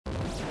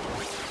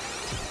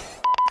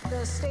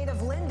The state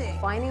of lending.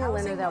 Finding a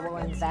lender that will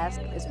invest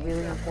is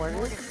really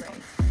important.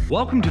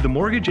 Welcome to the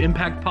Mortgage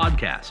Impact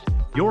Podcast,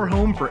 your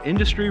home for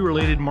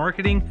industry-related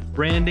marketing,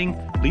 branding,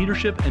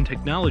 leadership, and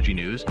technology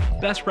news,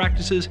 best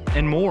practices,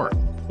 and more.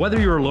 Whether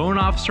you're a loan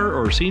officer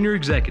or a senior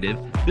executive,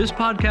 this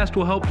podcast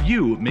will help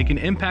you make an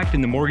impact in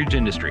the mortgage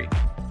industry.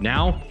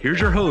 Now, here's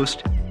your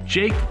host,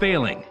 Jake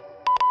Failing.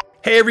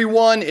 Hey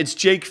everyone, it's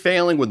Jake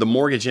Failing with the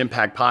Mortgage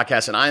Impact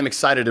Podcast, and I am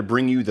excited to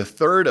bring you the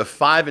third of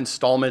 5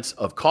 installments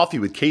of Coffee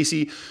with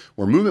Casey,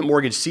 where Movement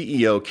Mortgage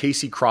CEO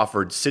Casey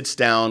Crawford sits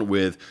down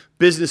with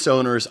business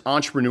owners,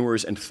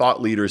 entrepreneurs, and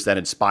thought leaders that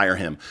inspire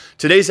him.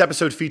 Today's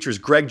episode features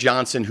Greg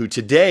Johnson, who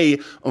today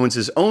owns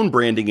his own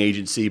branding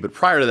agency, but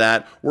prior to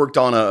that worked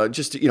on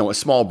a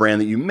small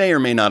brand that you may or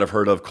may not have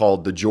heard of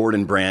called the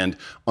Jordan brand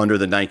under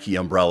the Nike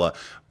umbrella.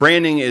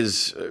 Branding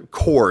is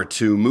core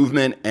to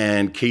Movement,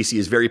 and Casey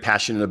is very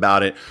passionate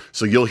about it,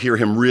 so you'll hear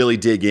him really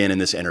dig in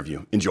this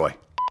interview. Enjoy.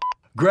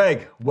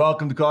 Greg,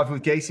 welcome to Coffee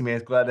with Casey, man.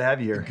 It's glad to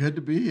have you here. Good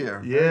to be here.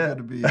 Yeah. Very good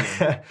to be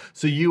here.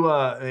 So you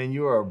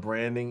are a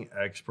branding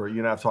expert. You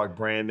and I have talked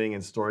branding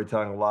and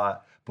storytelling a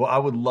lot, but I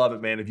would love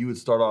it, man, if you would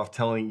start off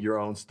telling your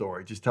own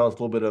story. Just tell us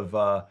a little bit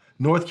of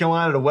North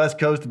Carolina to West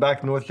Coast to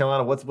back to North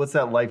Carolina. What's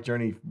that life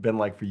journey been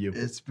like for you?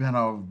 It's been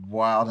a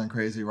wild and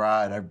crazy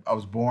ride. I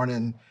was born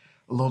in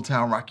a little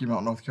town, Rocky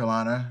Mount, North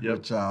Carolina,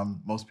 which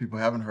most people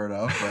haven't heard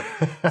of,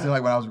 but it seemed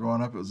like when I was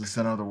growing up, it was the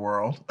center of the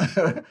world.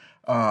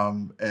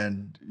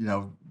 And,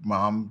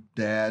 mom,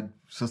 dad,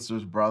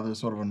 sisters, brothers,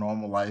 sort of a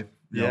normal life.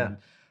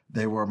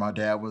 My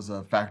dad was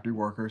a factory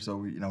worker, so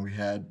we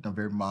had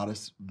very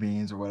modest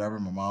means or whatever.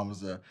 My mom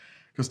was a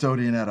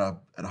custodian at a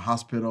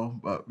hospital,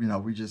 but,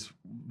 we just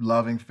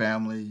loving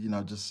family,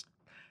 just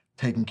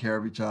taking care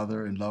of each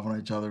other and loving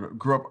each other.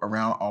 Grew up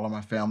around all of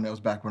my family. That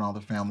was back when all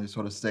the families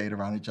sort of stayed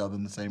around each other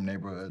in the same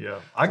neighborhood. Yeah,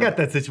 I got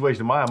that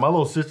situation. My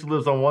little sister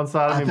lives on one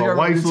side of me. My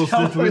wife's little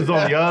sister lives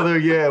on the other.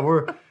 Yeah,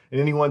 we're at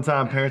any one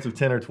time parents of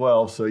 10 or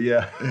 12. So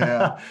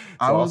yeah.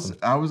 I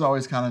was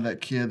always kind of that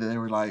kid that they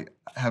were like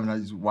having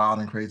these wild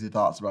and crazy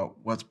thoughts about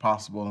what's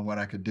possible and what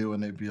I could do,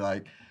 and they'd be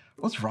like,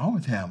 "What's wrong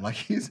with him? Like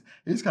he's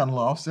kind of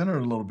off-centered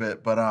a little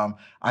bit." But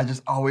I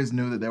just always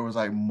knew that there was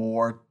like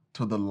more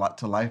to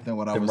life than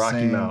what I was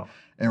seeing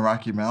in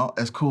Rocky Mount.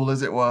 As cool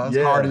as it was,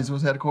 Hardee's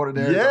was headquartered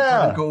there. Yeah,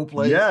 a pretty cool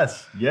place.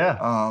 Yes,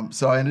 yeah.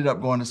 So I ended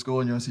up going to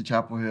school in UNC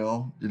Chapel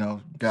Hill.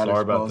 Got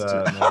Sorry exposed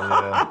about that.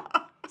 to.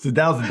 No, so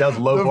that was a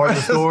low part of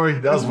the story.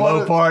 That was a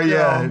low part,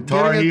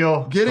 Tar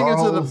Heel. Getting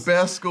into the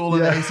best school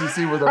in the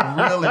ACC was a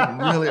really,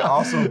 really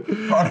awesome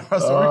part of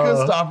us. So we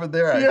couldn't stop it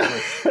there,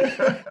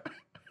 actually.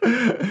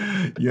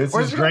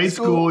 UNC's great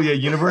school. Yeah,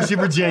 University of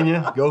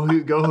Virginia. Go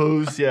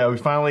Hoos. Yeah, we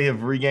finally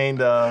have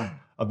regained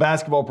a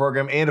basketball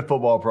program and a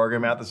football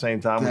program at the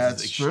same time, which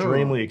is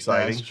extremely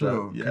exciting. That's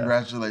true. So,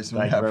 Congratulations.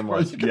 Thank you very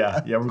much.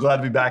 Yeah, we're glad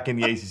to be back in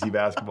the ACC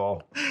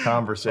basketball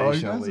conversation.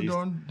 You guys at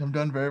least. have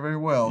done very, very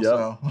well.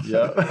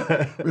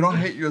 We don't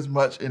hate you as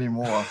much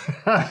anymore.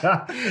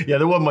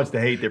 There wasn't much to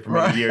hate there for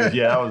many years.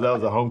 Yeah, that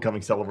was a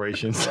homecoming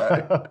celebration.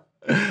 Right.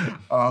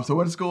 So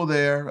went to school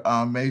there,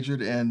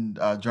 majored in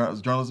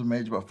journalism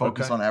major, but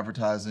focused on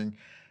advertising.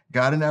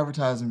 Got into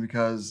advertising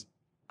because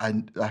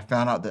I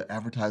found out that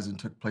advertising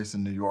took place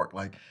in New York.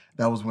 Like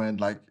that was when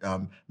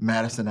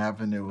Madison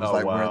Avenue was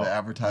where the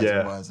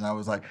advertising was. And I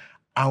was like,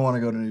 I want to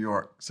go to New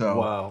York.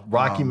 So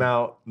Rocky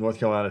Mount, North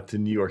Carolina to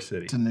New York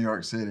City.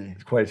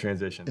 It's quite a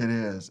transition. It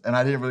is. And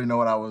I didn't really know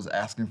what I was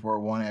asking for or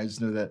wanting. I just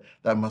knew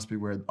that must be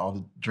where all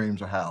the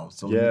dreams are housed.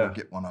 So let me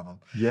get one of them.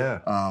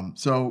 Yeah.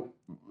 So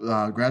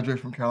graduated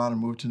from Carolina,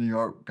 moved to New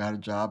York, got a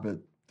job at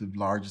the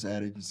largest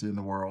ad agency in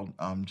the world,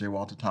 J.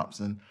 Walter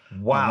Thompson.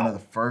 Wow. One of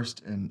the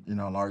first and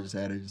largest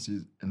ad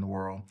agencies in the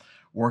world,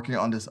 working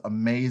on this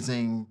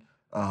amazing,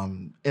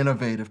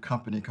 innovative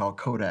company called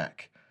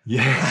Kodak.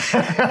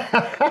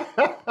 Yeah.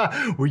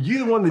 Were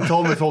you the one that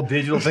told me this whole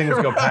digital thing was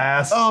going to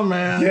pass? Oh,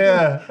 man.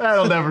 Yeah.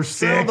 That'll never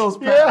stick. Sell those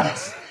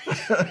patents.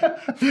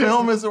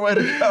 Film is the way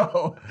to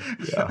go.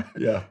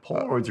 Yeah.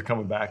 Polaroids are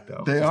coming back,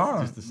 though. They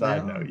are. Just a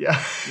side note. Yeah.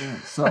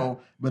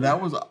 So, but that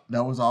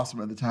was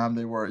awesome at the time.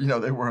 They were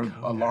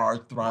a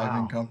large,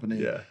 thriving company.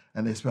 Yeah.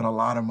 And they spent a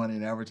lot of money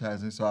in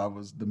advertising. So I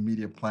was the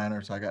media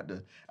planner. So I got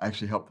to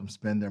actually help them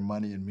spend their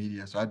money in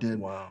media. So I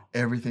did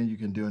everything you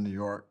can do in New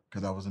York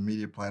because I was a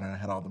media planner and I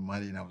had all the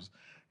money and I was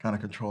kind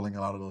of controlling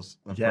a lot of those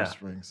first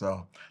strings.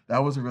 So that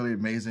was a really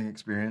amazing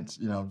experience.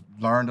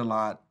 Learned a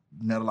lot,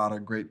 met a lot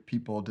of great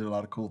people, did a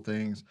lot of cool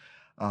things.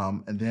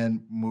 And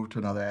then moved to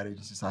another ad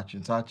agency,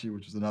 Saatchi & Saatchi,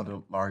 which was another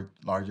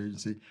large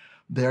agency.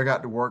 There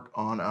got to work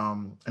on,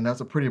 and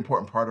that's a pretty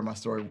important part of my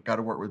story, got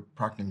to work with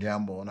Procter &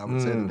 Gamble. And I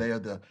would say that they are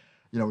the,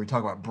 we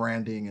talk about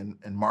branding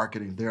and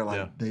marketing. They're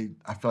like,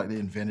 I feel like they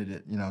invented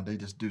it. They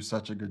just do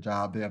such a good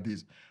job. They have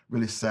these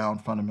really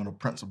sound fundamental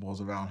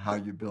principles around how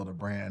you build a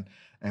brand.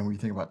 And when you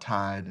think about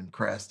Tide and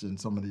Crest and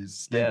some of these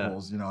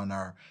staples, in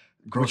our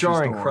grocery Which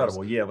are stores.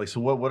 incredible. Yeah. Like, so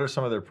what are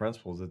some of their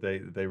principles that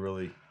they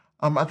really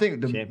I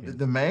think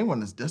the main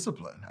one is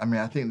discipline. I mean,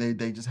 I think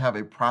they just have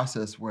a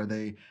process where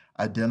they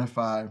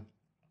identify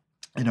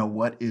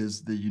what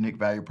is the unique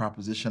value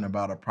proposition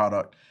about a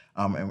product?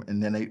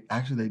 And then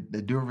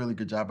they do a really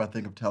good job, I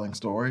think, of telling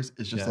stories.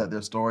 It's just that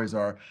their stories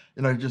are,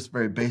 just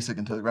very basic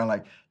and to the ground.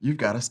 Like, you've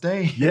got to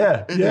stay.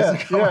 Yeah.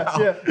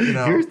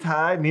 Here's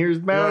Tide and here's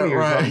Bounty.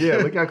 Right. Yeah,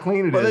 look how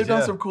clean it is. But they've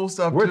done some cool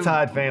stuff. We're too. a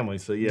Tide family,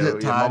 so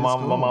my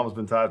mom's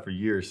been Tide for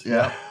years.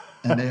 Yeah.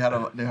 And they have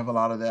a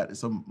lot of that.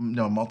 It's a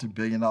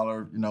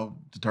multi-billion-dollar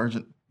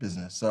detergent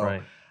business. So,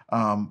 right.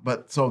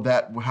 But so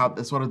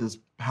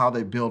how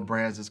they build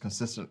brands is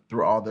consistent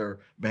through all their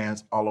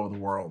brands all over the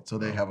world. So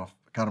they have a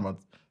kind of a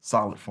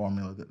solid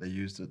formula that they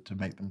use to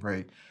make them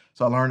great.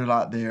 So I learned a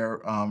lot there.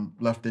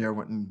 Left there,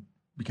 went and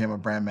became a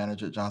brand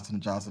manager at Johnson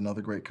 & Johnson,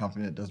 another great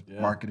company that does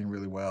marketing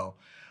really well.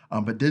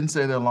 But didn't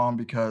stay there long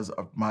because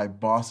of my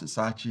boss at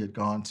Saatchi had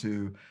gone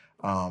to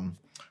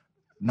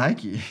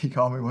Nike. He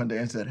called me one day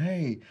and said,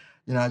 "Hey,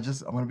 I'm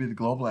going to be the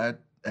global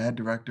ad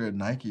director at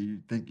Nike. You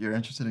think you're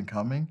interested in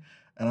coming?"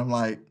 And I'm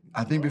like,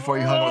 I think before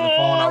he hung up the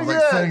phone, I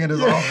was sitting in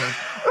his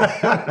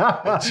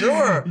office.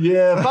 Sure.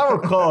 Yeah, if I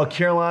recall,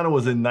 Carolina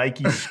was a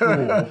Nike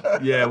school.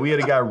 Yeah, we had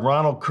a guy,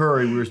 Ronald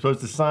Curry, we were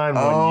supposed to sign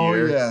one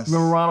year. Yes.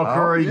 Remember Ronald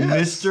Curry,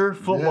 yes. Mr.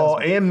 Football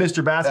and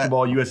Mr.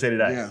 Basketball USA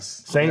Today.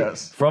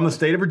 Yes. From the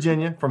state of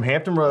Virginia, from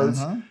Hampton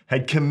Roads,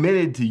 had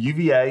committed to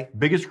UVA,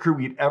 biggest recruit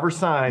we'd ever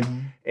signed.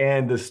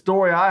 And the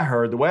story I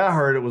heard, the way I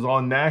heard it, was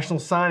on National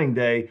Signing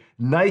Day,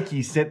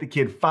 Nike sent the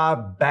kid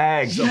 5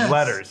 bags of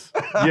letters.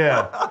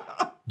 Yeah.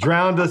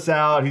 Drowned us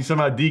out. He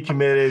somehow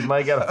decommitted.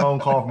 Mike got a phone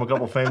call from a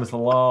couple famous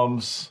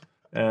alums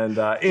and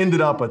ended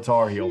up a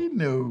Tar Heel. He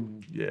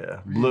knew. Yeah.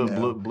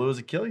 Blew his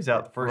Achilles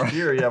out the first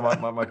year. Yeah,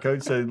 my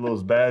coach said it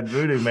was bad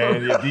voodoo,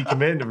 man. He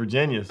decommitted to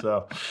Virginia.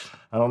 So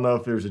I don't know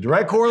if there's a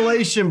direct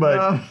correlation,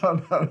 but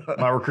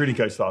my recruiting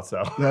coach thought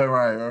so.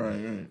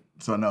 Right.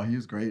 So, no, he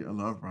was great. I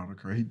love Ronald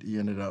Curry. He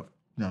ended up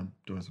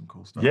doing some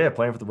cool stuff. Yeah,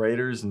 playing for the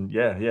Raiders, and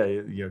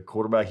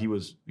quarterback. He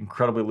was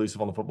incredibly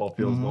elusive on the football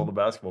field and on the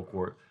basketball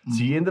court.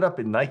 So he ended up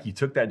at Nike,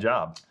 took that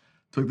job.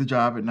 Took the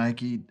job at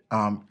Nike.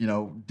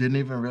 Didn't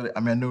even really. I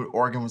knew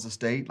Oregon was a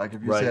state. Like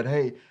if you said,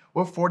 "Hey,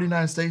 what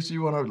 49 states do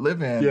you want to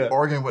live in?"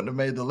 Oregon wouldn't have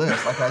made the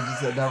list. Like I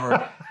just had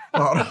never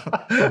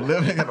thought of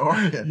living in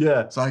Oregon.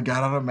 Yeah. So I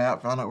got on a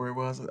map, found out where it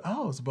was.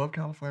 It's above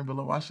California,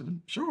 below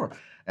Washington. Sure.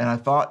 And I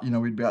thought,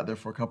 we'd be out there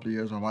for a couple of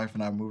years. My wife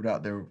and I moved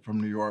out there from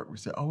New York. We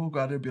said, we'll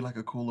go out there. It'd be like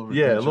a cool little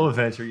adventure. Yeah, a little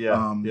adventure,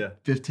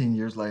 15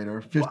 years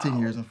later, 15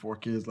 years and 4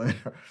 kids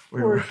later,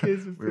 we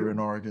were in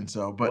Oregon.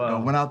 So,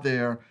 but went out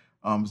there,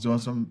 was doing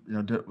some,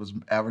 was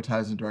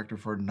advertising director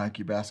for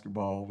Nike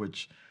basketball,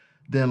 which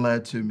then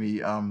led to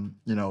me,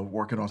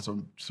 working on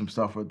some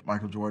stuff with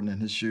Michael Jordan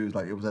and his shoes.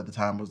 Like it was at the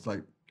time, it was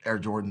like Air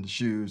Jordan, the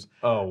shoes.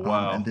 Oh,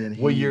 wow. And then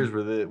what years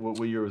were this?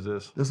 What year was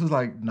this? This was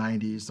like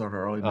 90s, sort of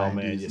early 90s,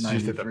 man,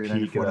 93,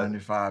 94,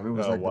 95. It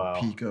was the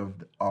peak of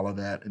all of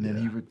that. And then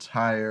he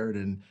retired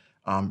and,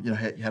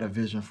 had a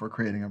vision for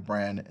creating a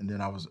brand. And then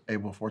I was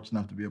fortunate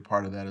enough to be a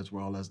part of that as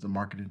well as the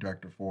marketing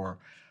director for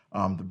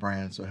the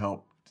brand. So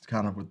helped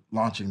kind of with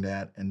launching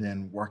that and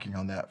then working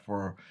on that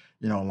for,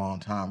 a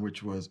long time,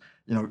 which was,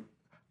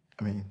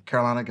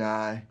 Carolina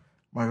guy,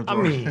 Michael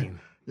Jordan.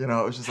 It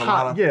was just a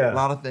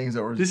lot of things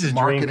that were this is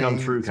marketing, dream come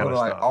true kind of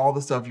like stuff. All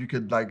the stuff you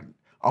could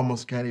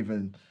almost can't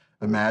even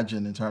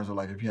imagine in terms of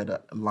if you had to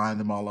line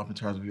them all up in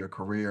terms of your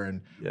career and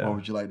what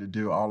would you like to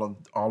do. All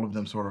of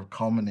them sort of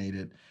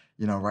culminated,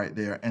 right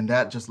there, and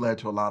that just led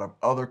to a lot of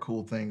other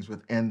cool things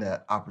within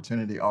that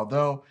opportunity.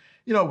 Although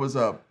it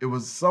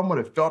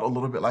felt a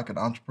little bit like an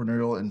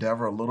entrepreneurial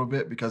endeavor a little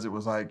bit because it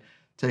was like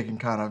taking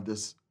kind of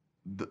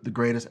the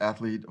greatest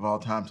athlete of all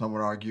time, some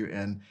would argue,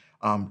 and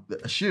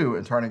a shoe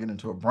and turning it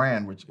into a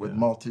brand, with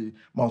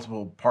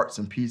multiple parts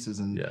and pieces,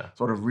 and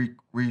sort of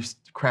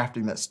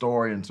recrafting that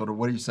story and sort of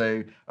what do you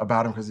say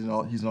about him because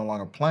he's no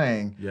longer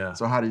playing. Yeah.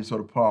 So how do you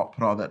sort of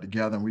put all that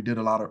together? And we did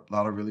a lot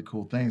of really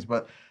cool things.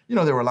 But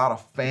there were a lot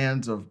of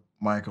fans of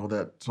Michael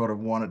that sort of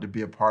wanted to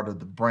be a part of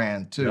the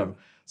brand too. Yep.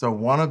 So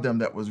one of them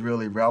that was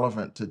really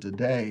relevant to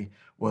today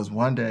was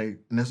one day,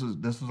 and this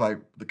was like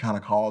the kind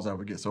of calls I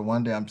would get. So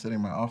one day I'm sitting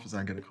in my office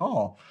and I get a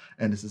call,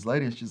 and it's this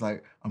lady, and she's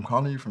like, "I'm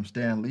calling you from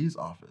Stan Lee's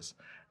office,"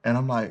 and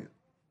I'm like,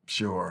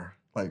 "Sure,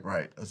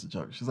 right, that's a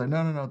joke." She's like, "No,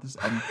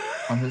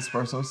 I'm his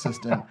personal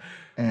assistant,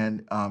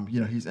 and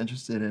he's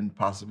interested in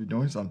possibly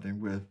doing something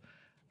with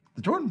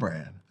the Jordan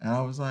brand," and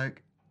I was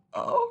like,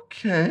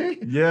 "Okay,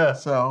 yeah."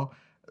 So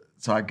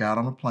I got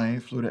on a plane,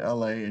 flew to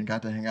LA, and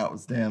got to hang out with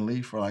Stan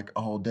Lee for like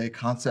a whole day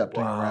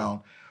concepting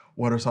around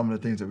what are some of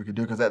the things that we could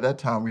do. Because at that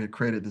time, we had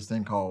created this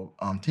thing called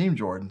Team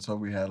Jordan. So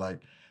we had like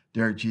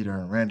Derek Jeter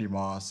and Randy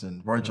Moss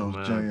and Roy Jones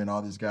Jr. and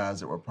all these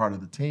guys that were part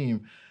of the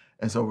team.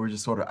 And so we were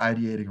just sort of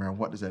ideating around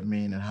what does that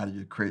mean and how do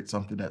you create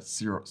something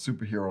that's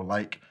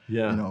superhero-like,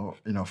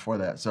 for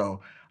that.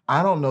 So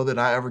I don't know that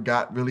I ever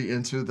got really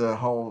into the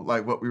whole,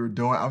 like what we were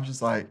doing. I was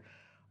just like,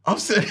 I'm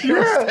sitting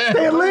here.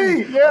 Stan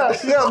Lee.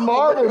 Yeah,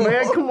 Marvel,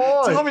 man. Come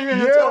on. Tell me,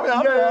 man. Tell me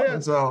how that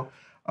happened. So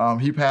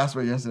he passed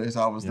away yesterday,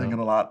 so I was thinking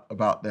a lot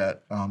about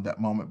that that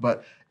moment.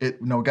 But it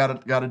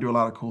got to do a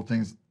lot of cool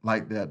things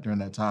like that during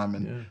that time,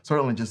 and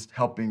certainly just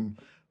helping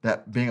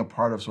that being a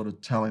part of sort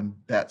of telling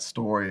that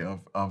story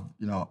of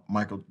you know,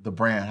 Michael, the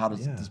brand, how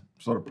does this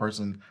sort of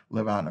person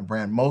live out in a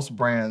brand? Most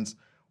brands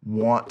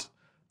want,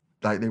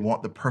 like, they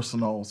want the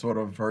personal sort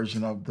of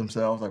version of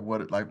themselves. Like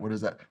what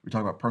is that? We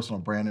talk about personal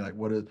branding. Like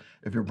what is,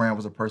 if your brand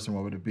was a person,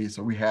 what would it be?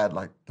 So we had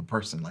like the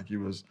person, like he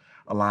was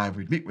alive.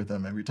 We'd meet with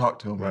him and we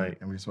talked to him,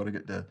 and we sort of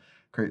get to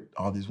create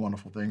all these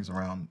wonderful things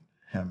around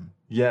him.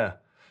 Yeah.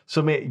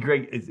 So man,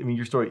 Greg, I mean,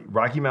 your story,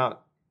 Rocky Mount,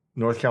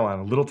 North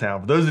Carolina, little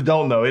town. For those that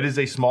don't know, it is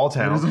a small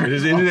town. It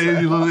is a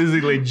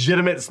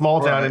legitimate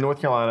small town in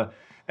North Carolina.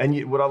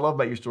 And what I love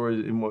about your story,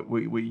 and what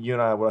you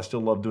and I, what I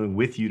still love doing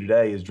with you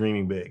today, is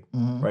dreaming big,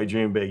 right?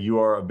 Dreaming big. You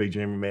are a big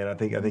dreamer, man. I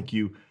think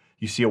you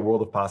see a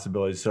world of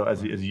possibilities. So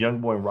as a young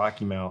boy in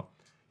Rocky Mount,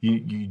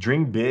 you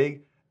dream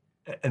big,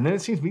 and then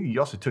it seems to me you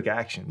also took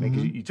action, man,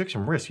 because you took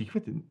some risks. You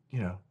went to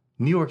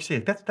New York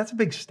City. That's a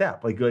big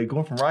step. Like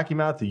going from Rocky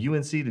Mount to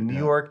UNC to New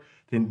York,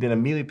 then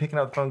immediately picking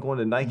up the phone, going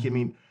to Nike. I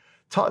mean,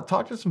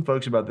 talk to some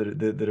folks about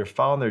that are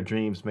following their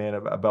dreams, man,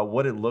 about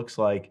what it looks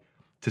like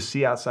to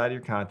see outside of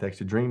your context,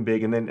 to dream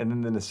big, and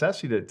then the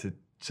necessity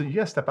so you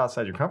got to step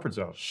outside your comfort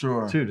zone,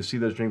 too, to see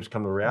those dreams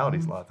come to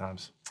realities a lot of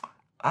times.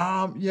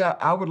 Yeah,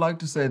 I would like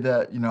to say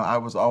that I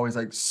was always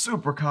like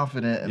super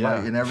confident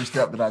like in every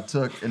step that I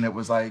took, and it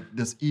was like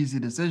this easy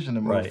decision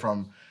to move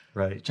from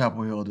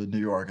Chapel Hill to New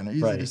York, and an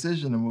easy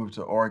decision to move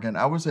to Oregon.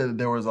 I would say that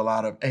there was a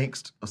lot of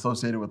angst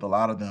associated with a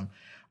lot of them.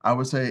 I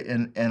would say,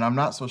 and I'm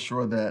not so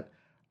sure that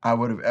I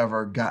would have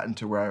ever gotten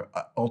to where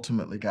I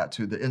ultimately got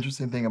to. The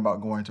interesting thing about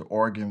going to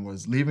Oregon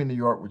was leaving New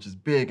York, which is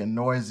big and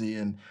noisy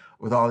and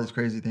with all these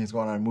crazy things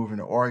going on, and moving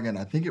to Oregon.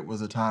 I think it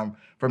was a time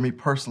for me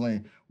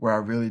personally where I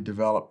really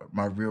developed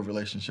my real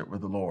relationship with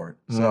the Lord.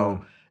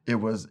 So it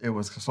was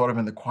sort of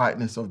in the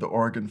quietness of the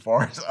Oregon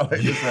forest, I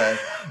like to say,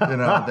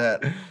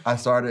 that I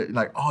started,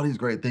 like, all these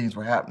great things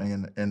were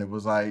happening, and it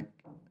was like,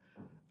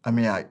 I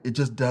mean, it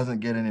just doesn't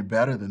get any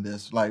better than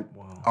this, like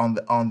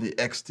on the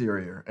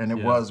exterior. And it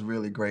was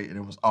really great, and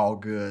it was all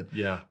good.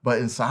 Yeah. But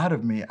inside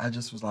of me, I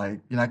just was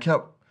like,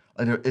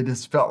 it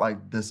just felt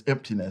like this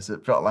emptiness.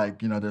 It felt like,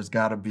 there's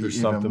got to be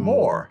even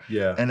more.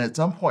 Yeah. And at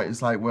some point,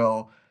 it's like,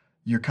 well,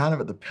 you're kind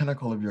of at the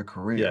pinnacle of your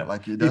career. Yeah.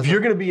 Like, if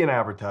you're going to be in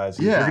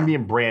advertising, if you're going to be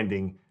in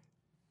branding,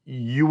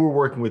 you were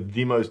working with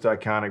the most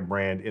iconic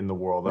brand in the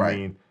world. I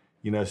mean,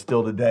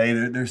 still today,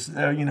 there's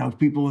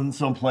people in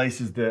some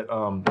places that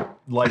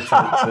like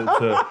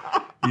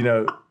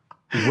to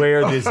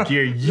wear this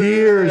gear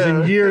years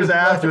and years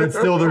after it's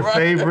still their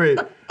favorite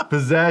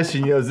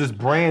possession. Is this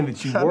brand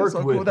that you worked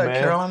with, cool, that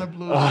man. Carolina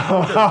Blues.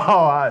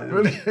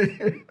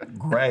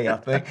 Gray, I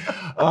think.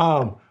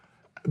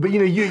 But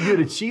you had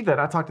achieved that.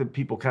 I talked to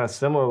people kind of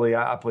similarly.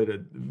 I played a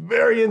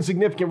very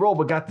insignificant role,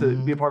 but got to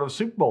be a part of a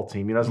Super Bowl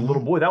team. As a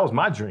little boy, that was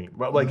my dream.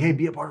 Right? Like, hey,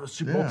 be a part of a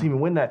Super Bowl team and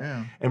win that.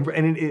 Yeah.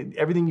 And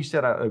everything you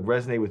said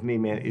resonated with me,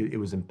 man. It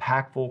was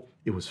impactful.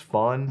 It was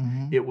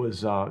fun. It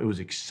was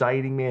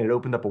exciting, man. It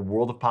opened up a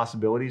world of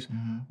possibilities,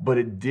 but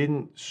it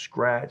didn't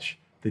scratch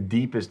the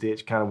deepest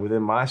itch kind of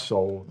within my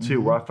soul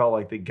too, where I felt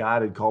like that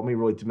God had called me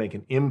really to make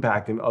an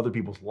impact in other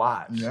people's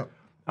lives. Yep.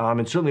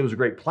 And certainly it was a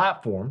great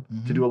platform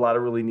to do a lot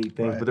of really neat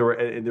things, but there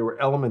were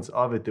elements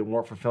of it that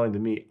weren't fulfilling to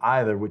me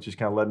either, which just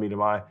kind of led me to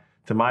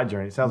my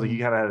journey. It sounds like you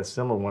kind of had a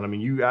similar one. I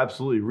mean, you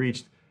absolutely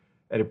reached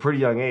at a pretty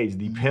young age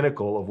the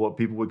pinnacle of what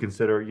people would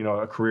consider,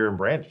 a career in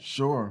branding.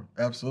 Sure,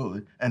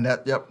 absolutely, and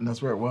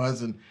that's where it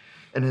was, and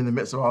in the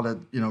midst of all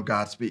that,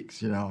 God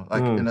speaks,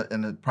 like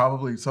in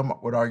probably some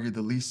would argue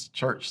the least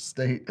church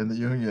state in the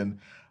union.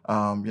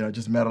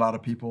 Just met a lot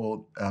of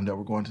people that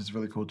were going to this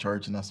really cool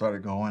church, and I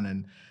started going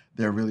and.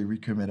 They're really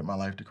recommitted my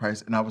life to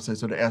Christ. And I would say,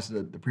 so to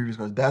answer the previous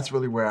question, that's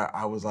really where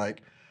I was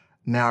like,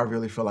 now I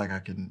really feel like I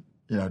can,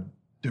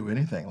 do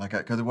anything. Like,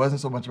 because it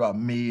wasn't so much about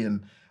me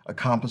and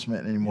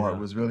accomplishment anymore. Yeah. It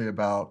was really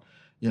about,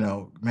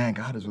 man,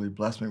 God has really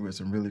blessed me with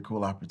some really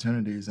cool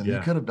opportunities. And He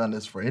could have done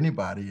this for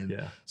anybody.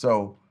 And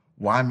so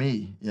why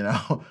me,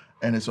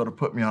 And it sort of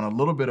put me on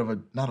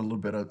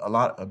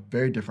a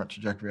very different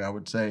trajectory, I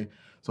would say.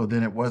 So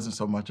then it wasn't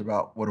so much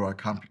about what do I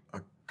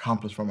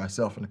accomplish for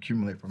myself and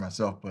accumulate for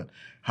myself, but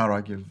how do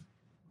I give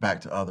back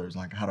to others?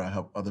 Like, how do I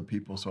help other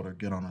people sort of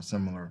get on a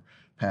similar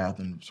path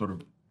and sort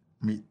of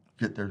reach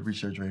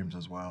their dreams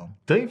as well?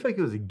 Don't you think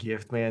it was a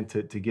gift, man,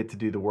 to get to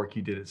do the work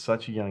you did at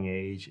such a young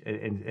age,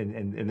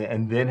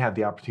 and then have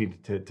the opportunity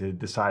to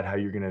decide how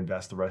you're going to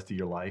invest the rest of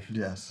your life?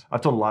 Yes.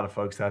 I've told a lot of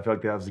folks that I feel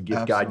like that was a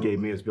gift God gave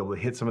me, is to be able to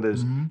hit some of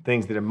those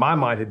things that in my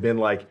mind had been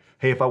like,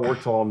 hey, if I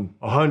worked till I'm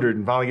 100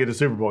 and finally get to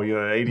Super Bowl,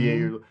 at 88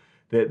 years old,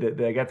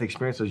 that I got to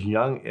experience those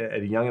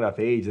at a young enough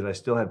age that I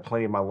still had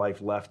plenty of my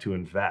life left to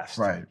invest.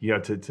 Right. I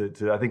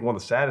think one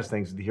of the saddest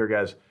things is to hear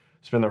guys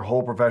spend their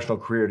whole professional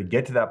career to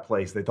get to that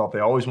place they thought they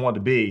always wanted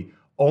to be,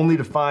 only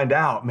to find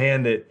out,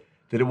 man, that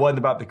it wasn't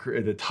about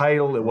the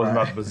title, it wasn't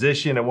about the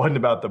position, it wasn't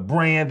about the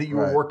brand that you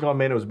were working on,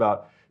 man. It was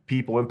about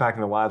people impacting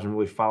their lives and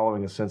really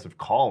following a sense of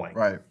calling.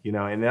 Right.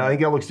 And I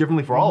think that looks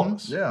differently for all of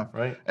us. Yeah.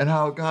 Right. And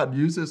how God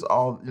uses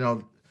all,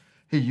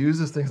 he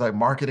uses things like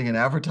marketing and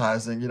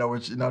advertising,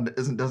 which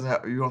doesn't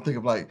have, you don't think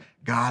of like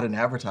God and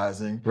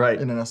advertising, right?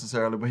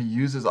 Necessarily, but he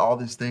uses all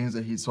these things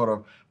that he sort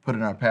of put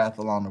in our path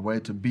along the way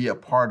to be a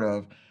part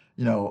of,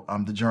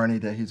 the journey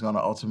that he's going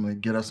to ultimately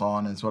get us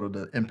on, and sort of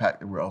the impact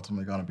that we're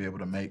ultimately going to be able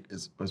to make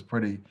was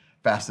pretty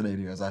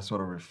fascinating as I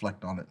sort of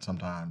reflect on it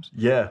sometimes.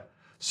 Yeah.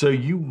 So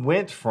you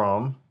went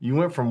from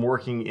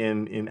working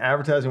in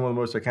advertising, one of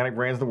the most iconic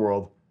brands in the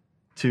world,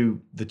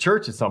 to the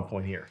church at some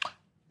point here.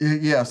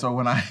 Yeah, so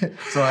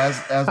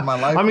as my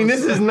life, I mean,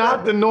 this is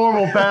not the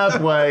normal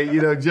pathway,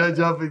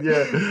 jumping.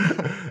 Yeah,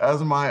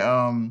 as my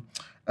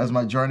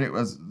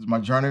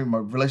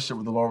relationship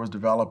with the Lord was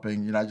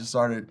developing.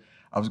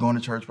 I was going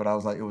to church, but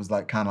it was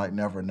kind of like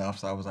never enough.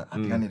 So I was like, I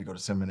think I need to go to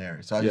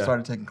seminary. So I just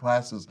started taking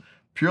classes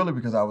purely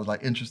because I was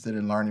like interested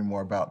in learning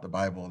more about the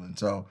Bible. And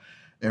so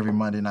every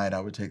Monday night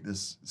I would take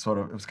this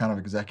it was kind of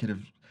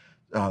executive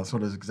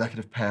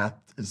path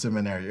in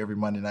seminary. Every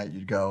Monday night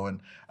you'd go,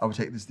 and I would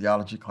take these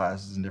theology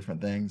classes and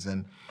different things.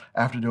 And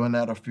after doing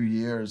that a few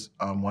years,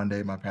 one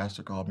day my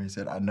pastor called me and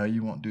said, I know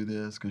you won't do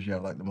this because you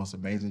have like the most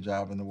amazing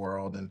job in the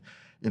world. And,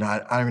 I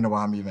don't even know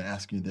why I'm even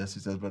asking you this. He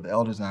says, but the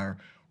elders and I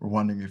were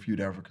wondering if you'd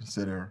ever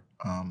consider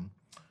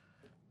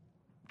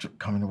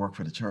coming to work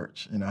for the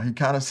church. He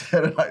kind of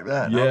said it like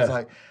that. Yeah.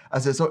 And I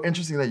said, so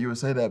interesting that you would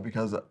say that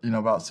because,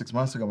 about 6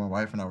 months ago, my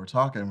wife and I were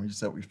talking, and we just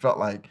said we felt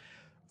like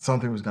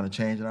something was going to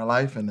change in our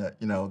life, and that,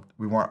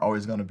 we weren't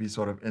always going to be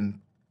sort of in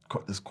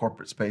this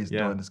corporate space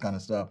doing this kind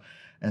of stuff.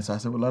 And so I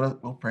said, well,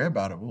 we'll pray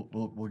about it.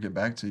 We'll get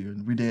back to you.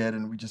 And we did,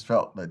 and we just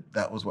felt like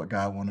that was what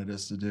God wanted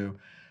us to do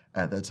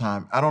at that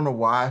time. I don't know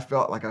why I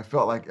felt like I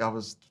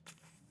was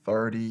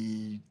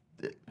 30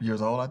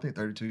 years old, I think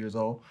 32 years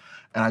old.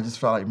 And I just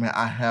felt like, man,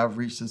 I have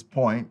reached this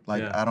point.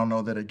 I don't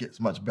know that it gets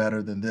much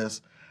better than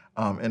this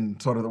in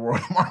sort of the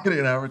world of marketing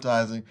and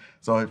advertising.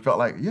 So it felt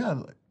like,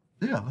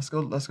 let's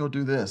go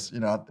do this.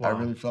 I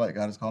really feel like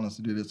God is calling us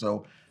to do this.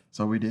 So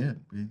we did.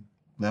 We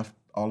left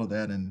all of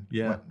that and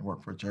went and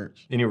worked for a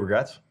church. Any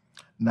regrets?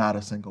 Not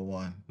a single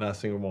one. Not a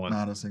single one.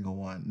 Not a single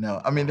one.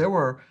 No. I mean, there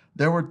were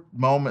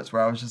moments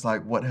where I was just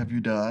like, what have you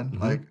done?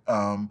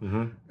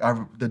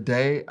 The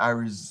day I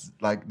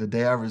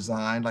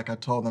resigned, I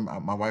told them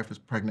my wife was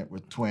pregnant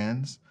with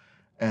twins,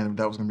 and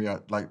that was going to be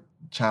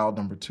child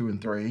number 2 and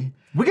 3.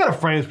 We got to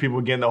frame these people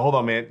again, though. Hold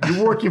on, man.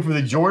 You're working for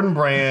the Jordan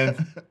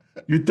brand.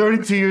 You're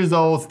 32 years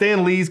old.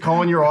 Stan Lee's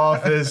calling your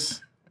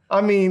office. I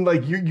mean,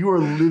 you are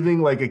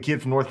living like a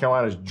kid from North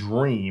Carolina's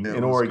dream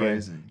in Oregon.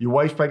 Crazy. Your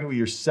wife's pregnant with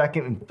your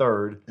second and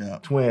third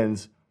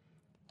twins.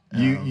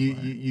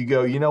 You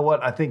go, you know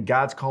what? I think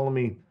God's calling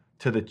me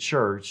to the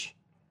church,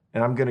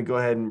 and I'm going to go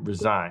ahead and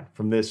resign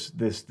from this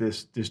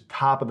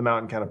top of the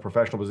mountain kind of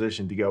professional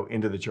position to go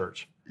into the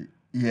church.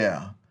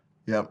 Yeah.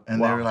 Yep.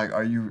 And they were like,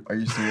 "Are you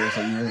serious?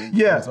 Are you really?"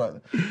 Yeah.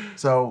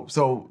 So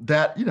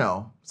that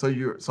so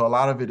a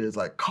lot of it is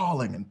like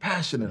calling and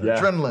passion and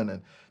adrenaline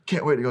and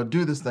can't wait to go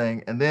do this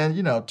thing. And then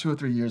 2 or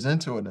 3 years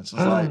into it, it's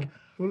just like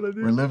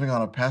we're living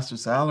on a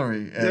pastor's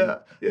salary, and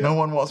no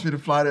one wants me to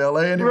fly to LA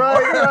anymore.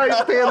 Right.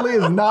 Stan Lee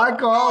is not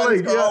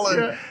calling.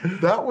 Yeah.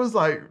 That was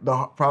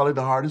probably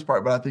the hardest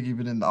part. But I think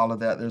even in all of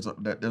that,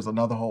 there's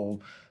another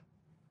whole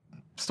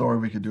story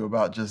we could do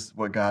about just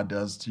what God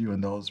does to you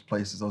in those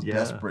places, those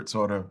desperate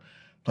sort of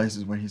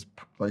places where he's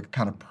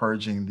kind of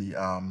purging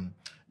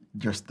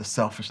just the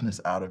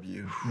selfishness out of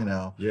you,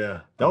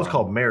 Yeah. That was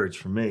called marriage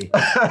for me.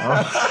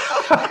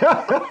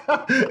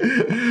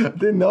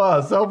 Didn't know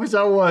how selfish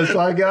I was. So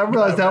I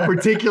realized how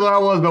particular I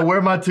was about where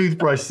my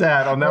toothbrush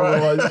sat on that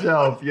one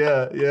shelf.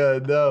 Yeah,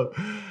 no.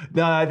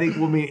 No, I think,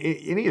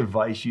 any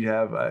advice you'd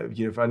have,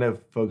 if I know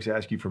folks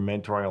ask you for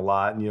mentoring a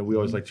lot, and, we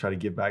always like to try to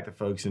give back to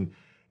folks, and,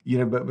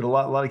 but a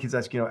lot of kids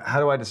ask,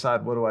 how do I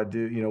decide what do I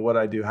do? What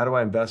I do? How do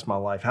I invest my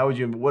life?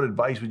 What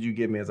advice would you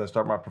give me as I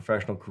start my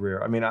professional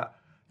career? I mean,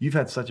 you've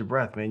had such a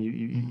breath, man.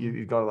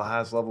 You've gone to the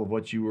highest level of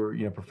what you were,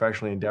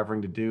 professionally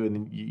endeavoring to do, and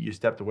then you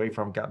stepped away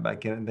from, got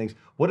back in it and things.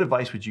 What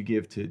advice would you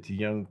give to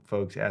young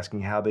folks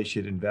asking how they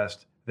should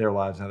invest their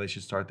lives and how they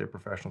should start their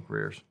professional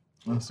careers?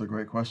 That's a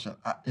great question.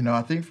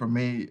 I think for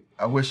me,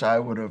 I wish I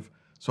would have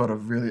sort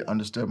of really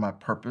understood my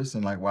purpose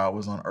and why I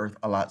was on earth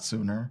a lot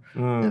sooner,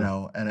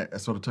 and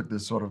it sort of took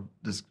this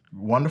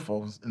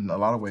wonderful, in a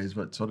lot of ways,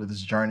 but sort of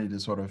this journey to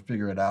sort of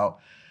figure it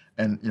out.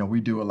 And,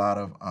 we do a lot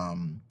of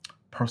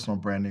personal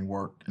branding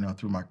work,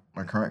 through my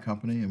current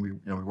company, and we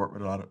work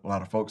with a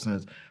lot of folks.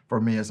 And for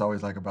me, it's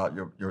always about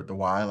the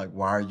why.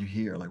 Why are you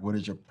here? What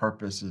is your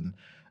purpose?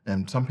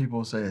 And some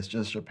people say it's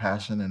just your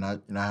passion, and I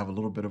have a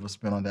little bit of a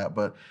spin on that,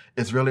 but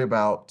it's really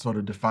about sort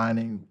of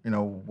defining,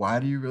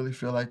 why do you really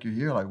feel like you're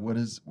here? What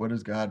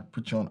does God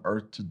put you on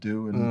earth to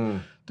do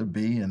and to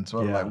be, and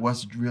sort of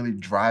what's really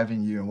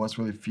driving you and what's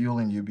really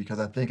fueling you? Because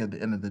I think at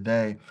the end of the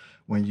day,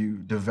 when you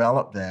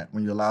develop that,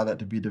 when you allow that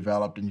to be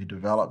developed, and you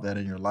develop that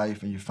in your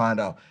life, and you find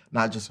out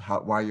not just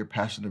why you're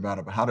passionate about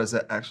it, but how does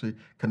that actually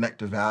connect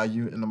to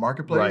value in the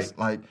marketplace?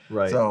 Right.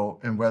 So,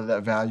 and whether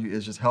that value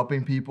is just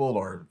helping people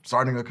or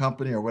starting a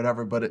company or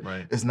whatever, but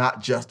it's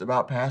not just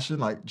about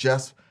passion.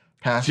 Just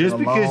passion Just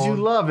because you alone.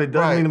 love it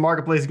doesn't Right. mean the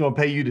marketplace is going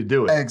to pay you to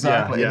do it.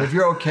 Exactly. Yeah, And if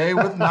you're okay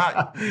with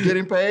not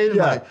getting paid,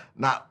 Yeah. like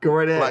not Go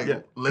right ahead, like yeah.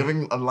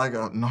 living like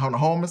a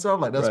home and stuff,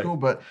 like that's Right. cool.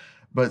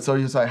 But so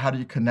you're like, how do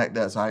you connect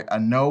that? So I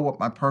know what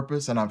my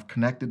purpose, and I've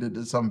connected it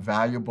to some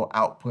valuable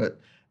output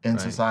in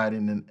Right. society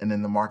and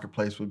in the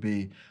marketplace would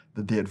be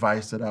the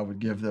advice that I would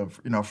give them.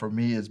 For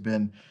me, it's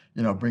been,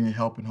 bringing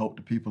help and hope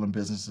to people and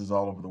businesses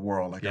all over the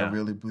world. Like I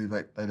really believe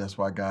that that's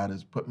why God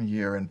has put me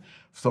here. And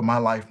so my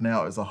life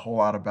now is a whole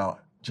lot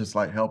about just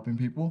like helping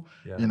people,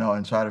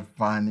 and try to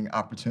finding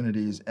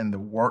opportunities in the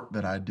work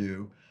that I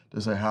do to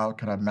say, how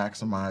can I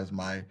maximize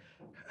my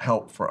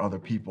help for other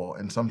people?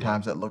 And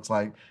sometimes that looks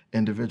like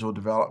individual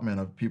development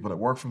of people that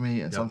work for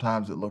me. And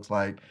sometimes it looks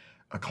like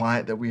a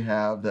client that we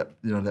have that,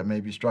 that may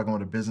be struggling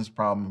with a business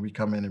problem, and we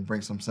come in and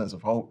bring some sense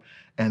of hope.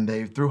 And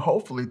through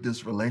hopefully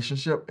this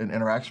relationship and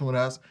interaction with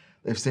us,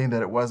 they've seen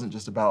that it wasn't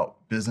just about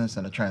business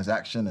and a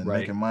transaction and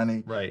making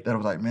money. Right. That it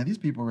was like, man, these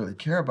people really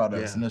care about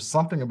us. Yeah. And there's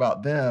something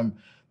about them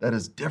that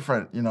is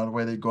different, the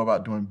way they go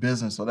about doing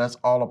business. So that's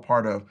all a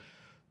part of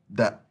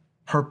that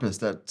purpose,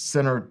 that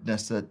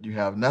centeredness that you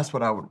have. And that's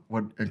what I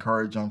would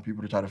encourage young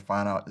people to try to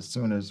find out as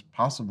soon as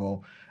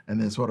possible,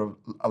 and then sort of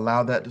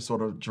allow that to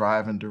sort of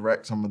drive and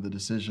direct some of the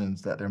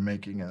decisions that they're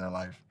making in their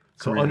life.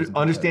 So Careers and things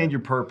understand like your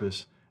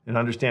purpose and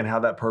understand how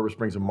that purpose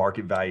brings a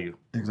market value.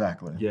 that.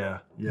 Exactly. Yeah.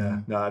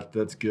 No,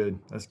 that's good.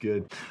 That's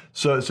good.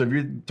 So if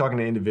you're talking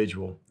to an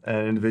individual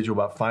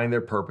about finding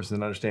their purpose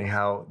and understanding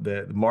how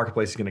the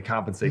marketplace is going to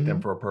compensate them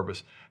for a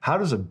purpose, how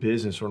does a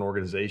business or an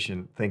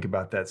organization think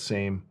about that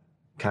same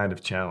kind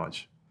of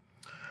challenge?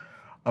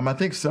 I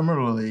think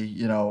similarly,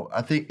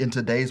 I think in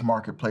today's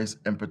marketplace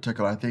in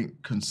particular, I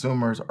think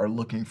consumers are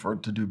looking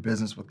to do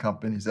business with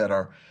companies that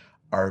are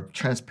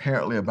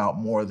transparently about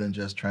more than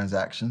just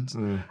transactions.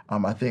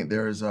 I think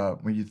there's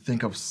when you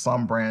think of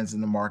some brands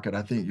in the market,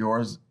 I think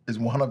yours is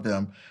one of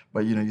them.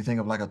 But you think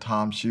of like a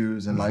Tom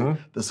Shoes and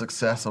like the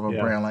success of a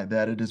brand like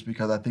that. It is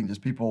because I think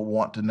just people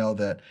want to know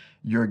that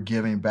you're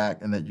giving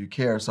back and that you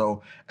care.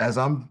 So as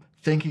I'm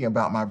thinking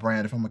about my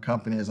brand, if I'm a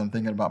company, as I'm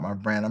thinking about my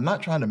brand, I'm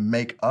not trying to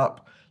make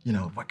up,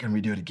 what can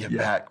we do to give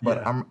back?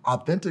 But I'm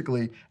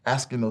authentically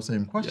asking those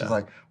same questions,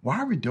 like, why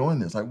are we doing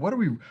this? Like,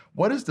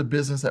 what is the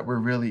business that we're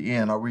really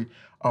in?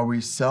 Are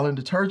we selling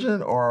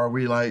detergent, or are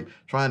we like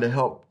trying to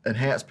help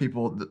enhance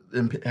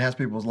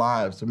people's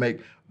lives, to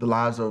make the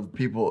lives of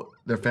people,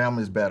 their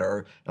families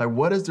better? Like,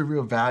 what is the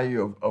real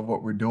value of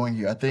what we're doing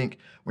here? I think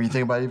when you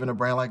think about even a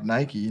brand like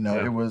Nike,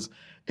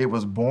 it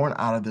was born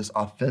out of this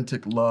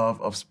authentic love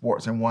of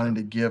sports and wanting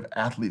to give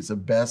athletes the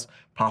best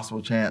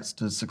possible chance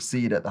to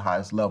succeed at the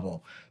highest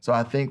level. So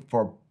I think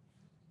for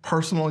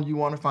personal, you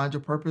want to find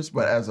your purpose,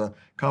 but as a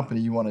company,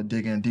 you want to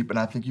dig in deep. And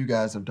I think you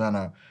guys have done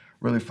a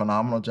really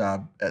phenomenal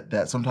job at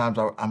that. Sometimes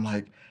I'm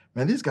like,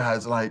 man, these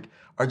guys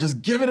are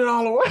just giving it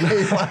all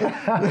away.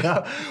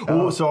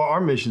 Well, so our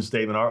mission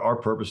statement, our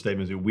purpose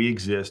statement is that we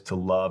exist to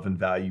love and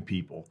value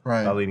people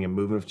by leading a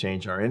movement of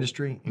change in our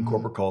industry, in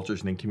corporate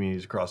cultures, and in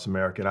communities across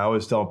America. And I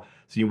always tell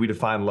them, we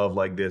define love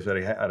like this.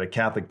 I had a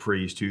Catholic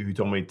priest who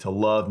told me to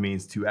love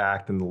means to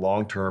act in the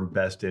long-term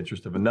best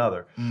interest of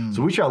another.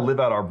 So we try to live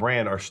out our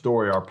brand, our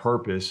story, our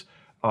purpose,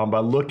 by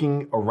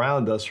looking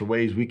around us for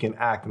ways we can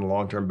act in the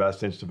long-term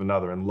best interest of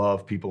another and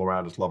love people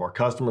around us, love our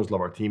customers, love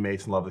our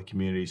teammates, and love the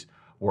communities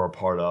we're a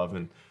part of.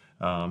 And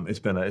it's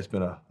been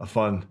a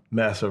fun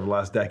mess over the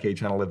last decade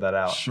trying to live that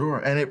out. Sure,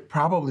 and it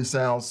probably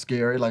sounds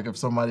scary. Like if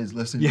somebody's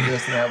listening to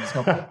this and have this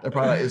company,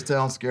 it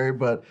sounds scary,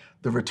 but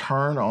the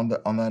return on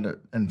that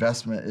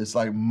investment is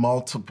like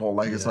multiple.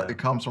 Like it's like it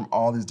comes from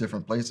all these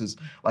different places.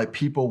 Like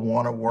people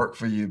want to work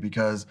for you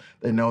because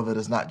they know that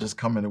it's not just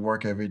coming to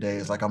work every day.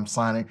 It's like I've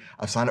signed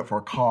up for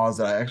a cause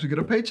that I actually get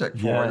a paycheck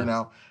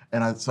for.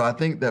 So I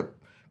think that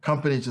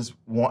companies just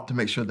want to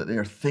make sure that they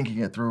are thinking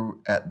it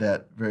through at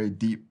that very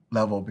deep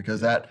level,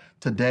 because that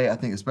today, I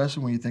think,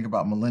 especially when you think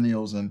about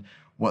millennials and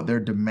what they're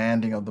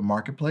demanding of the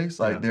marketplace,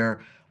 there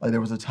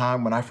was a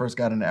time when I first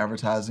got into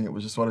advertising, it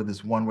was just sort of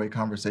this one-way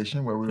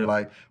conversation where we were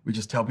like, we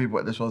just tell people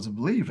what they're supposed to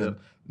believe, and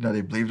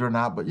they believed it or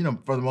not, but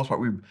for the most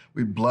part,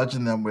 we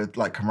bludgeon them with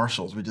like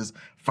commercials. We just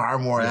fire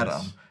more at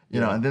them,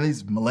 and then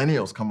these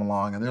millennials come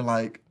along and they're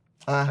like,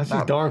 that's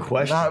just darn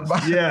questions.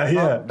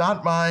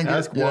 Not buying it.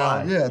 Ask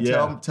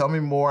why. Tell me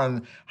more,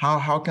 and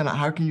how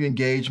can you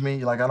engage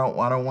me? Like I don't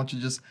want you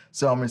to just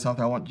sell me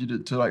something. I want you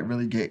to like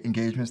really get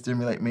engagement,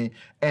 stimulate me.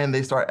 And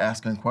they start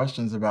asking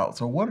questions about,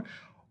 so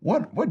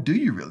what do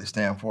you really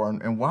stand for,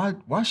 and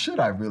why should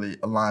I really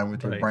align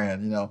with your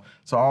brand?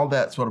 So all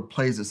that sort of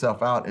plays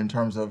itself out in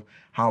terms of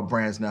how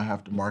brands now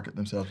have to market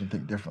themselves and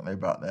think differently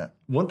about that.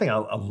 One thing I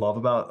love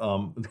about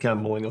the kind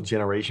of millennial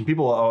generation,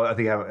 people I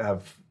think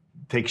have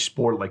take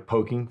sport like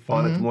poking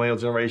fun at the millennial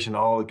generation,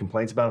 all the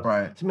complaints about it.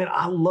 Right. So man,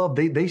 I love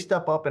they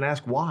step up and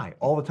ask why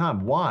all the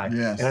time. Why?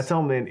 Yes. And I tell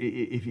them, man,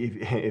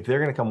 if they're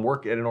going to come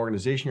work at an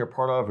organization you're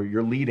part of or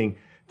you're leading,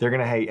 they're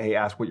going to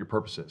ask what your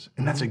purpose is,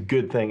 and that's a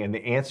good thing. And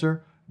the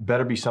answer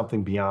better be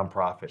something beyond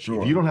profit.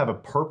 Sure. If you don't have a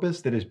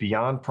purpose that is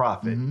beyond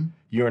profit,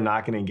 you're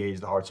not going to engage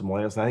the hearts of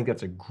millennials. And I think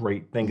that's a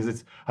great thing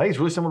because I think it's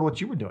really similar to what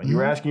you were doing. You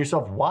were asking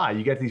yourself why.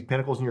 You got to these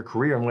pinnacles in your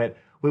career and went,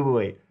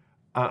 wait.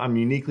 I'm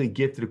uniquely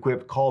gifted,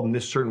 equipped, called in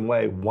this certain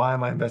way. Why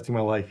am I investing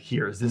my life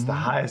here? Is this the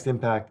highest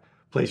impact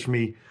place for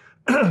me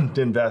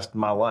to invest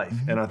my life?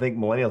 And I think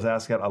millennials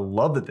ask that. I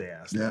love that they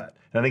ask that.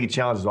 And I think it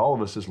challenges all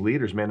of us as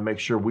leaders, man, to make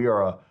sure we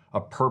are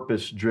a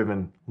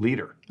purpose-driven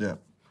leader. Yeah.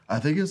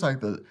 I think it's like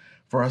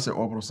for us at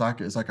Orbital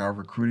Socket, it's like our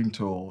recruiting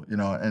tool, and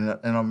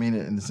I don't mean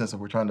it in the sense that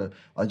we're trying to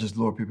like just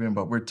lure people in,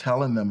 but we're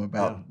telling them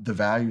about the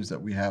values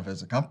that we have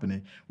as a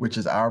company, which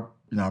is our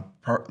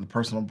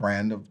personal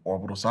brand of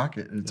Orbital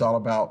Socket. And it's all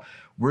about,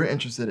 we're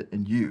interested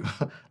in you.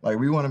 Like,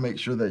 we want to make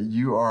sure that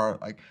you are,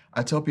 like,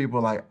 I tell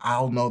people, like,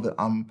 I'll know that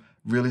I'm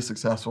really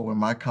successful when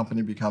my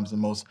company becomes the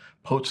most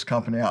poached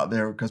company out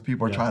there because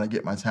people are trying to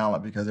get my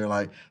talent because they're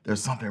like,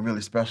 there's something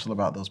really special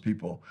about those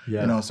people.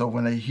 So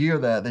when they hear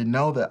that, they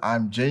know that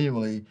I'm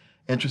genuinely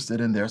interested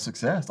in their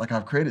success. Like,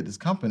 I've created this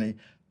company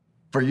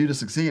for you to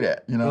succeed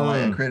at,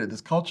 and created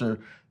this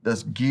culture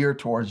that's geared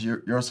towards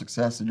your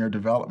success and your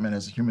development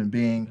as a human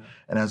being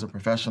and as a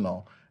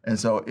professional. And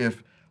so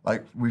if,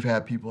 like, we've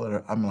had people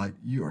that I'm like,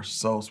 you are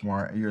so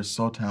smart, you're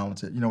so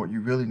talented. What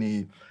you really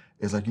need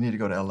is, like, you need to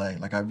go to LA.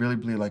 Like, I really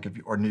believe, like,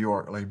 or New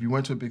York, like, if you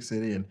went to a big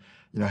city and,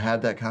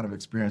 had that kind of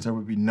experience, there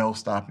would be no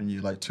stopping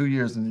you. Like, 2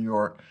 years in New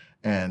York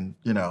and,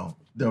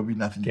 there would be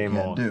nothing you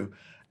can't do.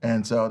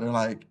 And so they're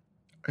like,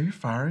 are you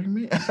firing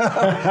me? Like,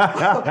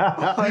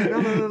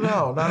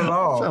 no, not at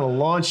all. I'm trying to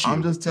launch you.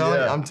 I'm just telling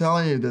you, I'm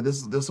telling you that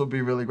this will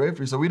be really great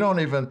for you. So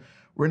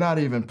we're not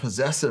even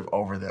possessive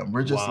over them.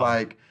 We're just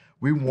like,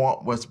 we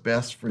want what's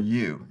best for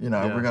you.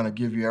 We're going to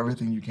give you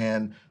everything you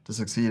can to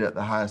succeed at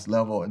the highest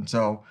level. And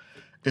so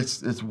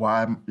it's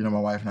why, my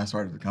wife and I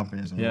started the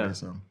company as a way.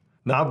 So.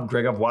 Now,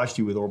 Greg, I've watched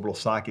you with Orbital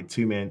Socket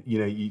too, man.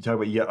 You talk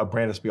about a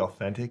brand has to be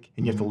authentic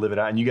and you have to live it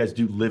out, and you guys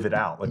do live it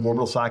out. Like,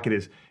 Orbital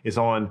Socket is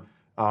on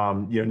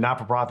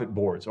not-for-profit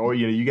boards, or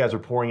you guys are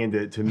pouring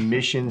into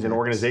missions and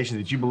organizations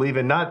that you believe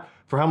in, not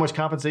for how much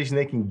compensation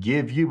they can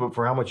give you, but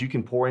for how much you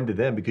can pour into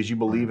them because you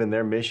believe in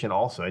their mission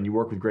also, and you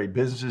work with great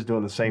businesses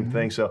doing the same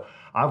thing. So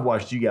I've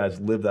watched you guys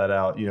live that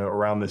out,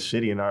 around this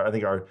city, and I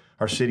think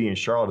our city in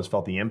Charlotte has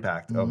felt the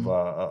impact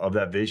of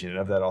that vision and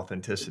of that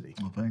authenticity.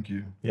 Well, thank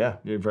you. Yeah,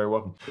 you're very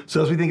welcome.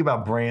 So as we think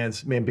about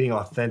brands, man, being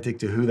authentic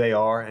to who they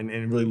are and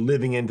really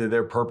living into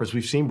their purpose,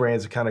 we've seen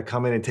brands kind of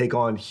come in and take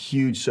on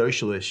huge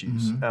social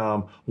issues.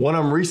 One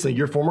of them recently,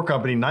 your former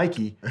company,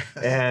 Nike,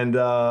 and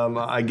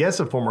I guess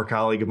a former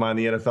colleague of mine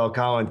in the NFL,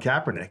 Colin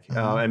Kaepernick,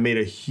 and made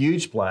a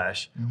huge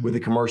splash with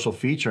a commercial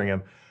featuring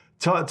him.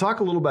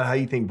 Talk a little about how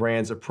you think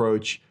brands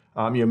approach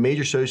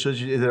major social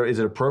issues. Is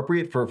it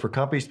appropriate for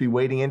companies to be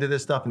wading into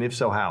this stuff? And if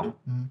so, how?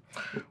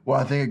 Well,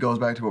 I think it goes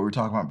back to what we were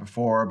talking about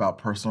before about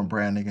personal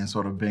branding and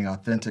sort of being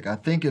authentic. I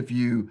think if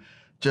you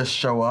just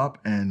show up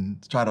and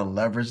try to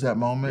leverage that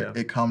moment,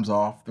 it comes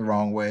off the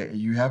wrong way.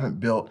 You haven't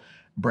built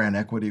brand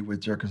equity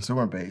with your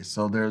consumer base.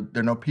 So there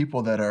are no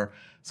people that are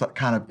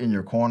kind of in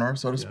your corner,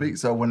 so to speak.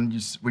 So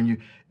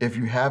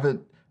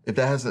if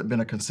that hasn't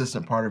been a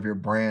consistent part of your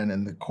brand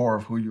and the core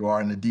of who you are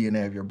and the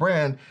DNA of your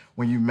brand,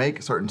 when you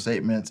make certain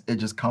statements, it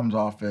just comes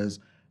off as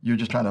you're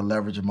just trying to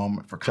leverage a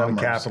moment for commerce. Trying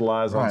to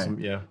capitalize on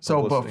some,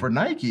 So, but for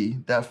Nike,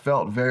 that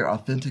felt very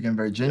authentic and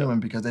very genuine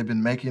because they've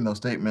been making those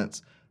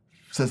statements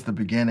since the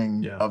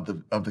beginning of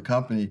the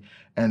company,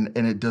 and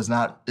it does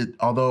not.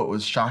 Although it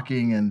was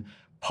shocking and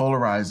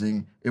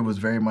polarizing, it was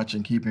very much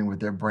in keeping with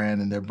their brand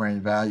and their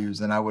brand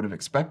values. And I would have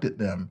expected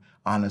them,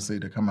 honestly,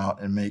 to come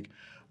out and make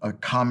a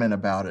comment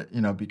about it,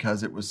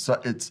 because it was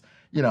it's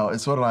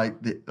sort of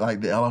like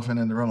the elephant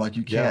in the room. Like,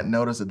 you can't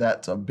notice that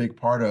that's a big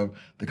part of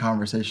the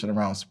conversation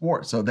around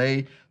sports. So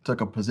they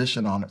took a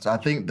position on it. So I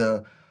think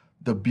the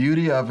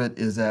beauty of it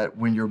is that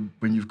when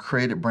you've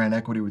created brand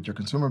equity with your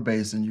consumer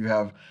base and you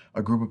have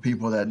a group of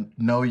people that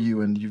know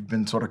you and you've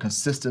been sort of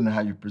consistent in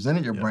how you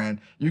presented your brand,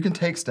 you can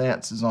take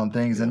stances on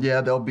things and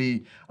there'll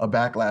be a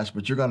backlash,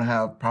 but you're going to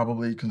have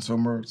probably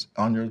consumers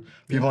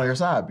people on your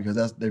side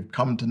because they've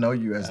come to know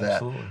you as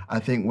that. I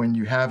think when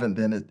you haven't,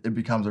 then it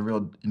becomes a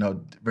real,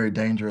 very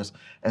dangerous.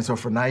 And so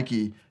for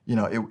Nike,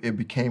 it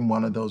became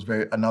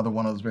another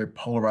one of those very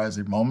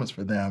polarizing moments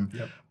for them.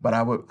 But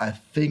I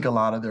think a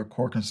lot of their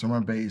core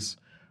consumer base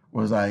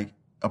was like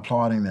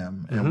applauding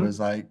them and was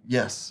like,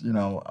 yes,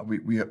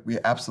 we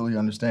absolutely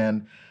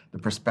understand the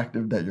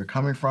perspective that you're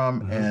coming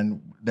from,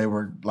 and they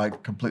were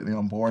like completely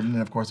on board. And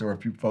then of course there were a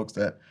few folks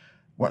that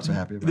weren't so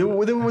happy about it.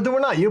 They were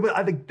not, but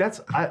I think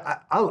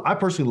I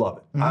personally love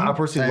it. I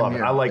personally love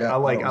it.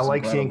 I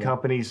like seeing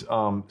companies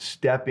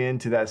step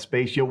into that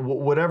space,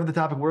 whatever the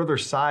topic, whatever their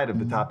side of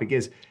the topic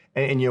is,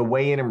 and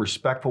weigh in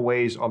respectful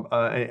ways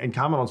and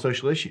comment on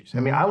social issues. I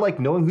mean, I like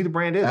knowing who the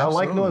brand is. Absolutely.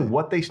 I like knowing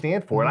what they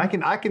stand for,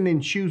 and I can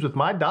then choose with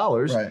my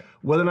dollars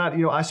whether or not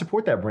I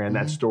support that brand,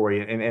 that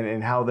story,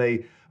 and how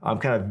they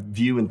kind of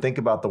view and think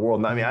about the world.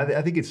 And I mean,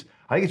 I think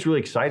it's really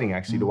exciting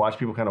actually to watch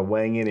people kind of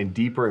weighing in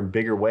deeper and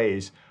bigger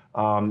ways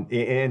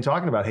and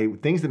talking about, hey,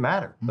 things that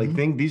matter. Like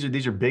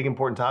these are big,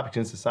 important topics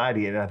in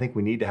society, and I think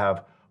we need to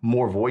have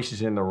more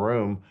voices in the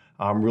room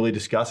really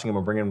discussing them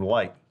and bringing them to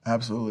light.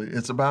 Absolutely.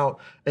 It's about,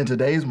 in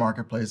today's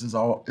marketplace, it's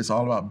all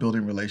about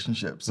building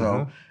relationships.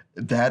 So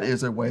that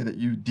is a way that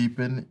you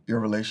deepen your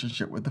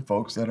relationship with the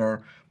folks that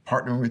are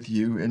partnering with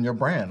you in your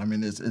brand. I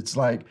mean, it's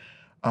like,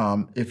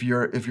 if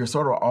you're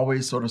sort of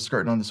always sort of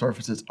skirting on the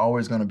surface, it's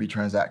always going to be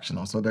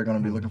transactional. So they're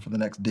going to be looking for the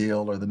next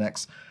deal or the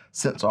next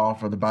cents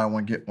off or the buy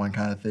one get one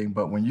kind of thing.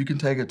 But when you can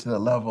take it to the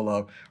level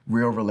of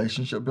real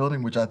relationship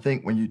building, which I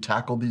think when you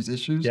tackle these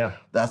issues,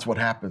 that's what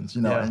happens.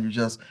 And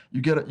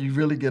you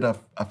really get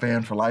a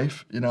fan for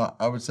life.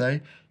 I would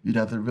say you'd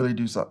have to really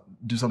do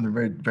something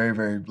very, very,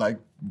 very like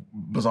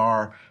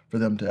bizarre for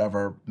them to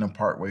ever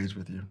part ways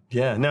with you.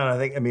 Yeah, no, I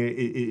think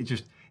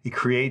it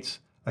creates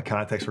a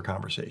context for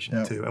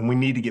conversation too. And we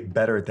need to get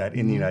better at that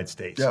in the United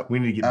States. We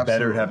need to get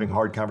better at having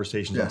hard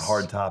conversations on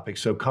hard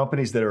topics. So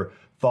companies that are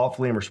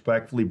thoughtfully and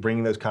respectfully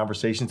bringing those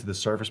conversations to the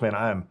surface, man,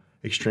 I am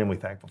extremely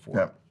thankful for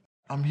it.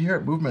 I'm here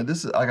at Movement.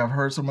 This is like, I've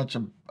heard so much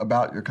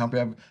about your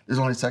company. This is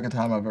only the second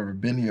time I've ever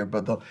been here.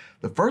 But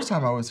the first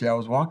time I was here, I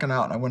was walking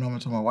out and I went home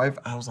and told my wife,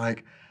 I was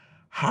like,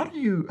 I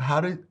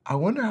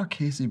wonder how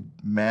Casey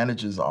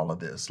manages all of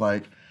this.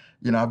 Like,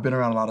 I've been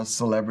around a lot of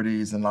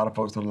celebrities and a lot of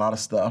folks with a lot of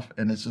stuff.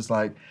 And it's just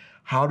like,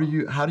 how do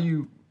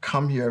you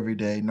come here every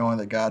day knowing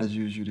that God has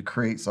used you to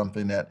create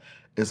something that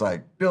is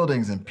like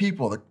buildings and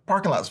people, the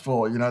parking lot's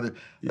full,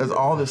 there's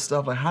all this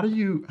stuff. Like, how do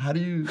you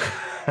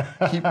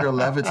keep your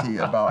levity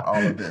about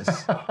all of this?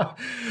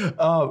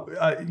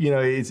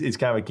 It's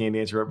kind of a canned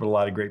answer, but a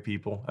lot of great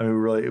people. I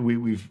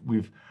mean,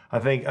 I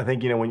think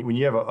when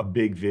you have a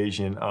big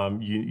vision,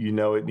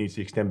 it needs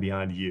to extend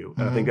beyond you.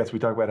 And I think we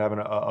talk about having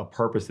a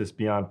purpose that's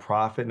beyond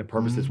profit and a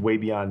purpose that's way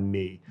beyond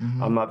me.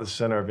 I'm not the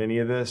center of any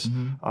of this.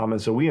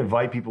 And so we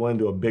invite people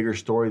into a bigger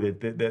story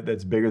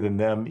that's bigger than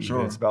them.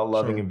 Even. It's about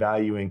loving and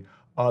valuing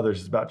others.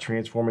 It's about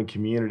transforming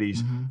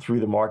communities through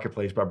the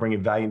marketplace by bringing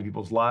value into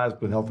people's lives,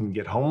 but helping them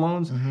get home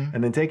loans,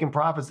 and then taking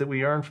profits that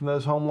we earn from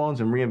those home loans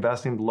and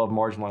reinvesting to love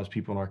marginalized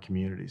people in our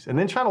communities. And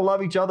then trying to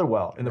love each other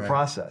well in the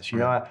process.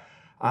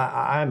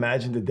 I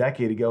imagined a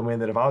decade ago, man,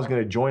 that if I was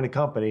going to join a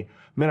company,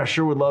 man, I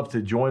sure would love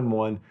to join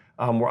one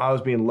where I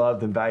was being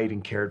loved and valued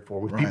and cared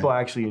for, with people I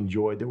actually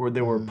enjoyed.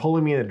 They were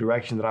pulling me in a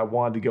direction that I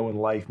wanted to go in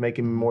life,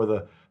 making me more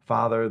the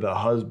father, the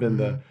husband,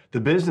 the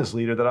business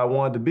leader that I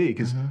wanted to be.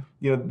 Because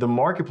the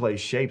marketplace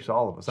shapes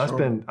all of us. I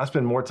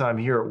spend more time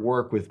here at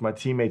work with my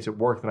teammates at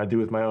work than I do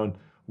with my own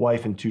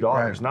wife and 2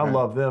 daughters, and I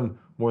love them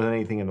more than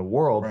anything in the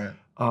world.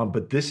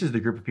 But this is the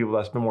group of people that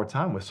I spend more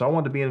time with. So I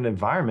wanted to be in an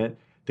environment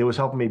that was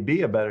helping me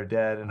be a better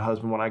dad and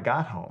husband when I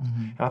got home.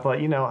 And I thought,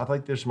 I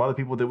think there's some other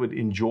people that would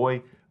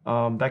enjoy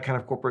that kind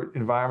of corporate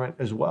environment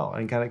as well,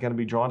 and kind of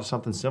be drawn to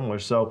something similar.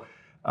 So,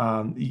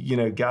 God's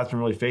been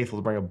really faithful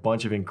to bring a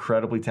bunch of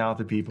incredibly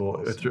talented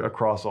people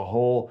across a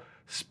whole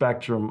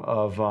spectrum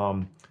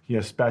of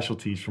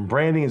specialties, from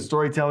branding and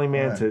storytelling,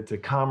 man, to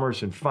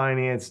commerce and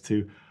finance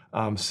to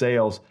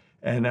sales.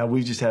 And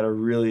we just had a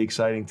really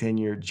exciting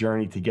 10-year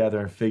journey together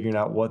and figuring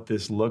out what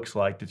this looks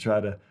like to try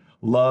to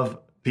love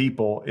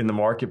people in the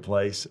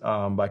marketplace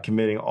by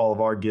committing all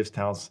of our gifts,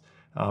 talents,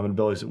 and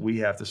abilities that we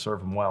have to serve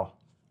them well.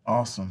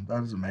 Awesome.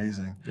 That was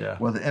amazing. Yeah.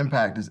 Well, the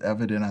impact is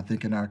evident, I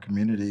think, in our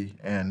community,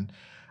 and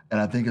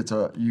I think it's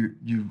what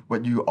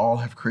you all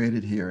have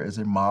created here is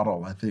a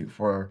model, I think,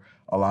 for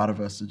a lot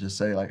of us to just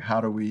say, like, how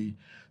do we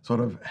sort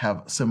of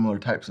have similar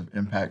types of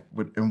impact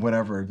in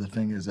whatever the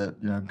thing is that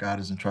God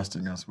is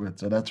entrusting us with.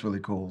 So that's really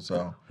cool.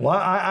 So well,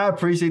 I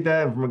appreciate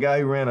that from a guy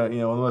who ran one of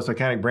the most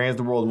iconic brands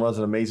in the world and runs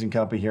an amazing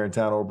company here in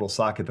town, Orbital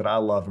Socket, that I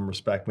love and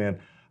respect, man.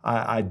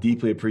 I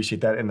deeply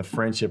appreciate that, and the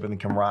friendship and the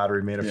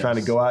camaraderie, man, of trying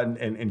to go out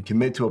and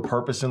commit to a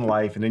purpose in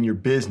life and in your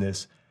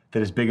business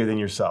that is bigger than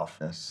yourself.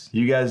 Yes.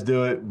 You guys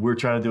do it. We're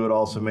trying to do it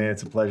also, man.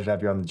 It's a pleasure to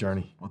have you on the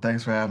journey. Well,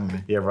 thanks for having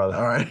me. Yeah, brother.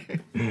 All right.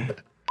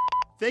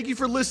 Thank you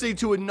for listening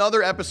to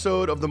another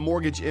episode of the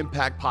Mortgage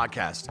Impact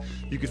Podcast.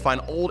 You can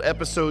find old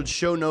episodes,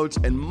 show notes,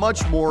 and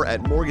much more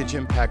at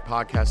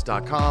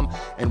mortgageimpactpodcast.com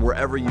and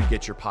wherever you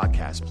get your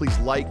podcasts. Please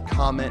like,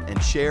 comment,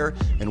 and share,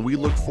 and we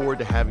look forward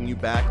to having you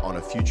back on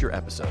a future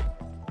episode.